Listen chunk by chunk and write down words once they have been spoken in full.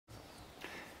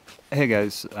Hey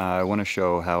guys, I want to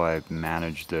show how I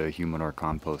manage the Humanure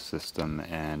Compost System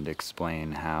and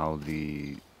explain how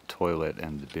the toilet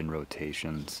and the bin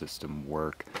rotation system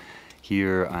work.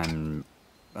 Here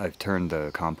I've turned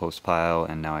the compost pile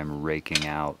and now I'm raking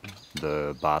out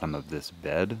the bottom of this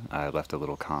bed. I left a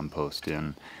little compost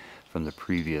in from the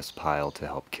previous pile to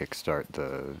help kickstart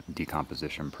the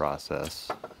decomposition process.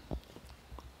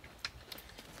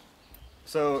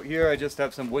 So here I just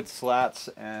have some wood slats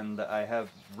and I have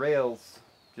rails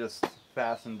just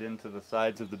fastened into the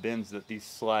sides of the bins that these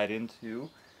slide into,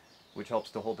 which helps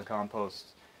to hold the compost,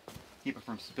 keep it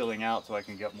from spilling out so I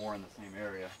can get more in the same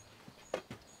area.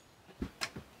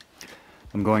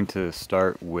 I'm going to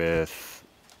start with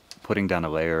putting down a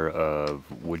layer of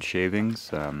wood shavings,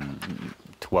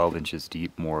 12 inches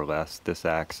deep more or less. This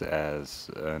acts as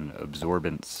an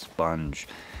absorbent sponge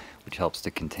which helps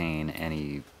to contain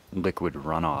any liquid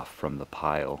runoff from the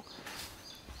pile,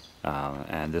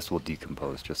 and this will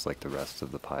decompose just like the rest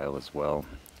of the pile as well.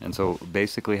 And so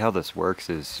basically how this works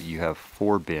is you have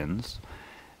 4 bins,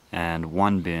 and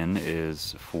one bin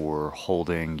is for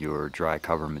holding your dry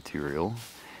cover material,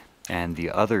 and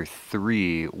the other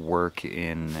 3 work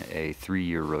in a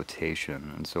 3-year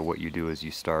rotation. And so what you do is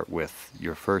you start with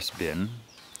your first bin,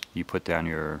 you put down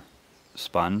your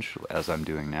sponge as I'm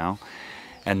doing now,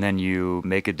 and then you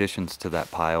make additions to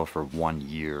that pile for 1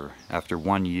 year. After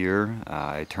 1 year,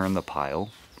 I turn the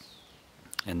pile,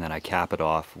 and then I cap it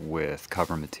off with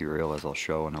cover material, as I'll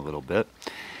show in a little bit.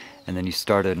 And then you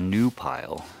start a new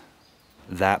pile.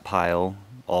 That pile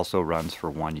also runs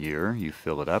for 1 year. You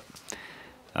fill it up.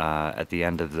 At the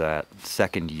end of that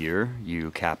second year, you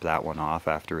cap that one off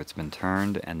after it's been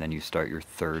turned, and then you start your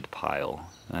third pile.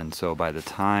 And so by the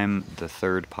time the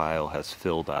third pile has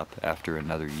filled up after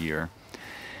another year,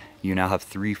 you now have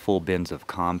 3 full bins of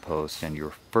compost, and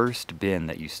your first bin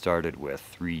that you started with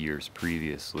 3 years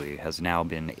previously has now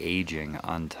been aging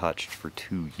untouched for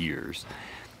 2 years.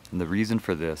 And the reason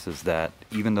for this is that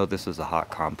even though this is a hot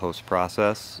compost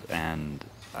process, and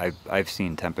I've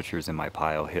seen temperatures in my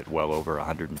pile hit well over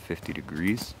 150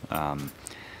 degrees,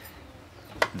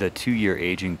 the 2-year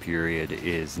aging period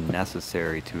is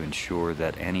necessary to ensure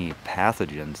that any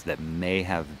pathogens that may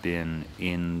have been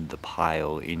in the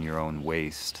pile, in your own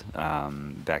waste,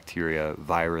 bacteria,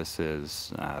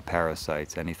 viruses,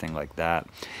 parasites, anything like that,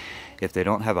 if they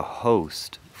don't have a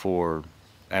host for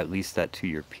at least that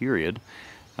 2-year period,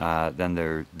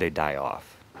 then they die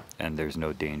off, and there's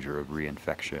no danger of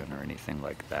reinfection or anything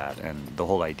like that. And the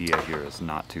whole idea here is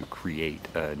not to create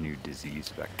a new disease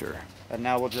vector. And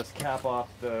now we'll just cap off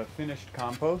the finished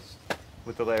compost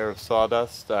with a layer of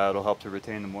sawdust. It'll help to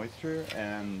retain the moisture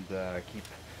and keep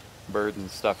birds and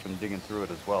stuff from digging through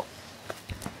it as well.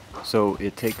 So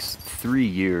it takes 3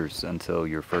 years until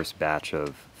your first batch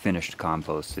of finished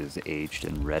compost is aged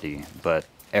and ready, but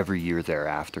every year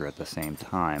thereafter at the same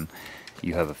time,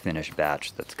 you have a finished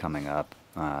batch that's coming up.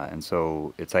 And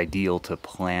so it's ideal to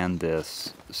plan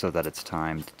this so that it's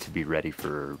time to be ready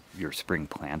for your spring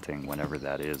planting, whenever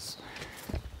that is.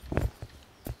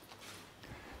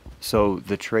 So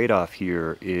the trade-off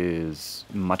here is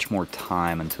much more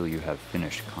time until you have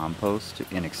finished compost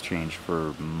in exchange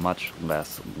for much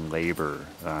less labor.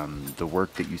 The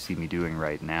work that you see me doing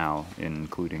right now,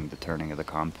 including the turning of the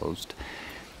compost,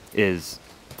 is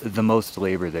the most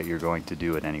labor that you're going to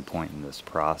do at any point in this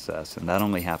process, and that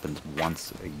only happens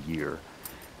once a year.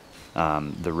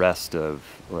 The rest of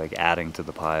adding to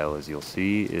the pile, as you'll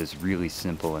see, is really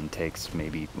simple and takes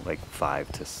maybe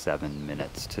 5 to 7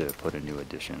 minutes to put a new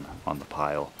addition on the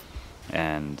pile,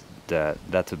 and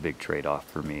that's a big trade-off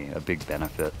for me, a big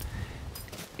benefit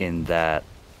in that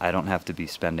I don't have to be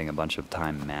spending a bunch of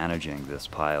time managing this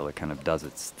pile. It kind of does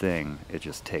its thing. It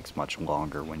just takes much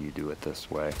longer when you do it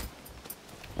this way.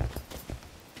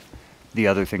 The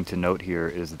other thing to note here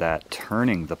is that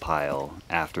turning the pile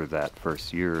after that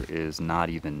first year is not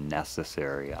even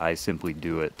necessary. I simply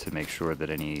do it to make sure that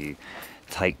any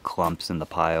tight clumps in the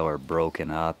pile are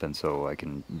broken up, and so I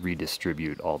can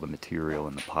redistribute all the material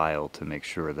in the pile to make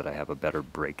sure that I have a better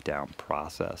breakdown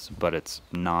process. But it's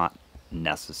not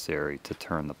necessary to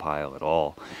turn the pile at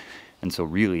all. And so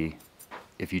really,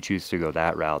 if you choose to go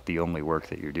that route, the only work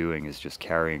that you're doing is just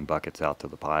carrying buckets out to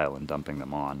the pile and dumping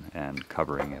them on and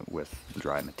covering it with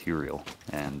dry material,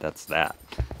 and that's that.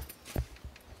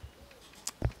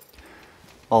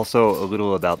 Also, a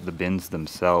little about the bins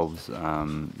themselves.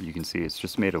 You can see it's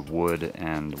just made of wood,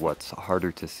 and what's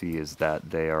harder to see is that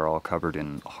they are all covered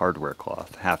in hardware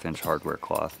cloth, 1/2-inch hardware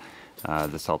cloth.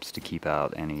 This helps to keep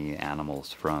out any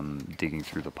animals from digging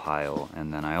through the pile.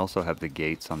 And then I also have the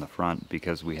gates on the front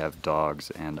because we have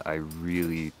dogs, and I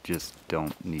really just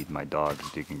don't need my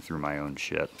dogs digging through my own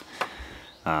shit.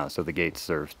 So the gates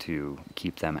serve to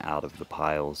keep them out of the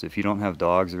piles. If you don't have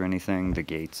dogs or anything, the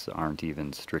gates aren't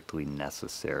even strictly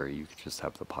necessary. You could just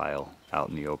have the pile out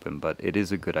in the open. But it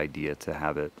is a good idea to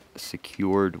have it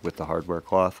secured with the hardware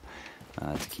cloth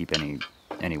to keep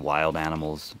any wild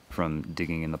animals from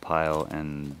digging in the pile.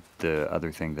 And the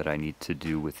other thing that I need to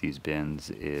do with these bins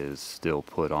is still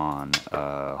put on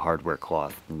a hardware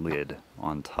cloth lid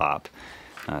on top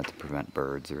to prevent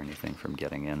birds or anything from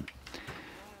getting in.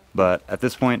 But at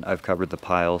this point I've covered the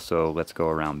pile, so let's go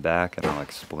around back and I'll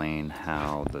explain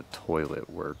how the toilet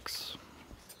works.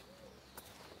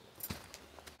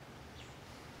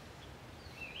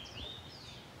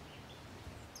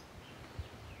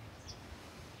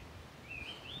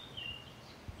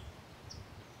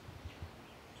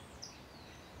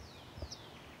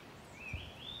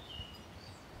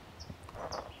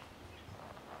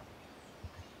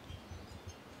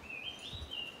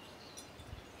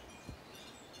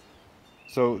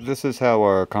 So this is how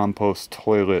our compost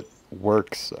toilet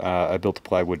works. I built a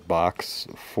plywood box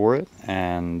for it,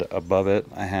 and above it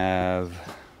I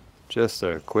have just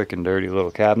a quick and dirty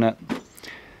little cabinet.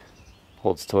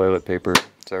 Holds toilet paper,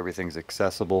 so everything's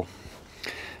accessible.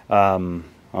 On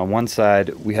one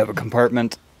side we have a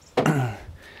compartment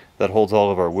that holds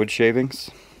all of our wood shavings,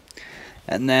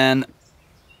 and then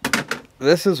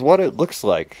this is what it looks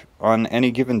like on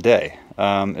any given day.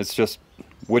 It's just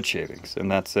wood shavings, and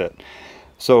that's it.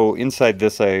 So inside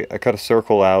this I cut a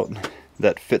circle out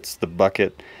that fits the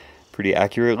bucket pretty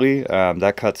accurately.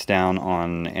 That cuts down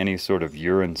on any sort of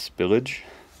urine spillage,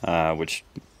 which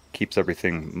keeps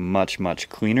everything much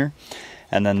cleaner.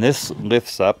 And then this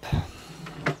lifts up,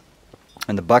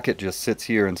 and the bucket just sits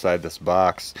here inside this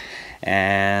box,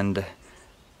 and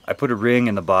I put a ring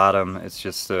in the bottom. It's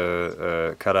just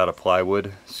cut out of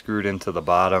plywood screwed into the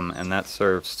bottom, and that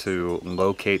serves to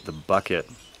locate the bucket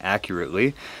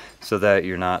accurately so that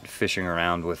you're not fishing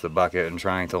around with the bucket and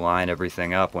trying to line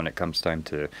everything up when it comes time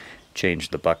to change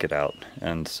the bucket out.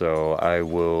 And so I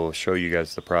will show you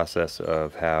guys the process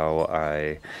of how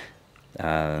I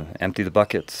empty the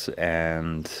buckets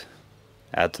and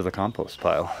add to the compost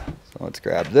pile. So let's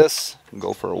grab this and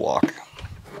go for a walk.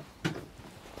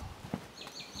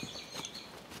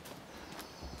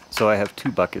 So I have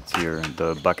two buckets here.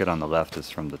 The bucket on the left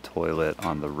is from the toilet.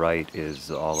 On the right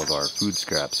is all of our food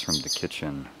scraps from the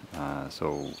kitchen.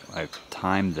 So I've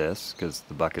timed this because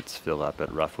the buckets fill up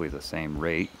at roughly the same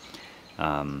rate.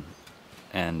 And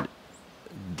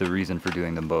the reason for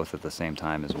doing them both at the same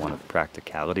time is one of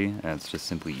practicality, and it's just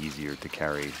simply easier to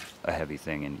carry a heavy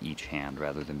thing in each hand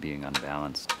rather than being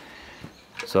unbalanced.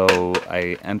 So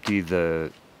I empty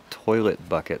the toilet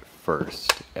bucket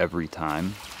first every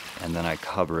time, and then I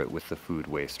cover it with the food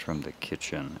waste from the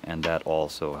kitchen, and that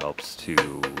also helps to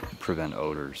prevent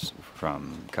odors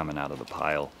from coming out of the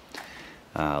pile.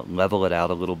 Level it out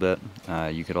a little bit.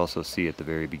 You could also see at the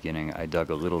very beginning I dug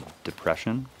a little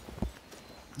depression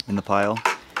in the pile,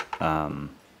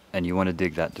 and you want to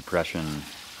dig that depression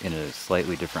in a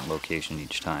slightly different location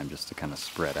each time just to kind of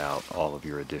spread out all of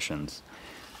your additions.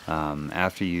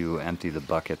 After you empty the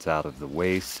buckets out of the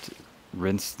waste,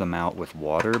 rinse them out with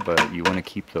water, but you want to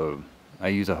keep I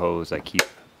use a hose. I keep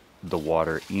the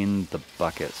water in the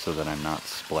bucket so that I'm not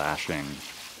splashing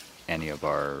any of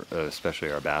our,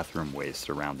 especially our bathroom waste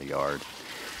around the yard.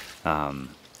 And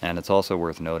it's also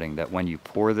worth noting that when you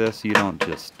pour this, you don't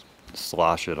just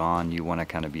slosh it on. You want to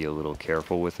kind of be a little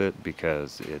careful with it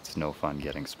because it's no fun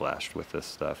getting splashed with this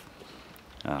stuff.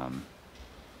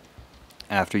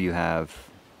 After you have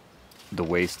the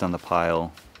waste on the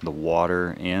pile, the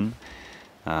water in,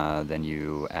 then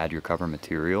you add your cover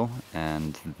material,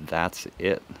 and that's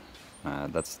it.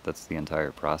 That's the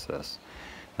entire process.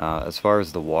 As far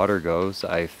as the water goes,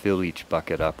 I fill each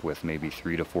bucket up with maybe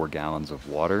 3 to 4 gallons of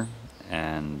water,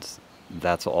 and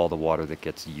that's all the water that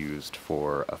gets used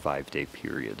for a 5-day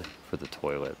period for the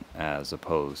toilet, as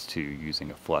opposed to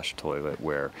using a flush toilet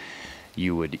where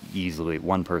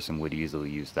one person would easily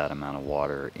use that amount of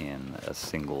water in a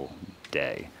single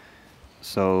day.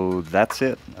 So that's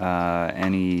it.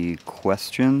 Any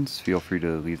questions? Feel free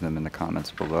to leave them in the comments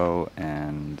below,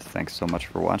 and thanks so much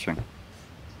for watching.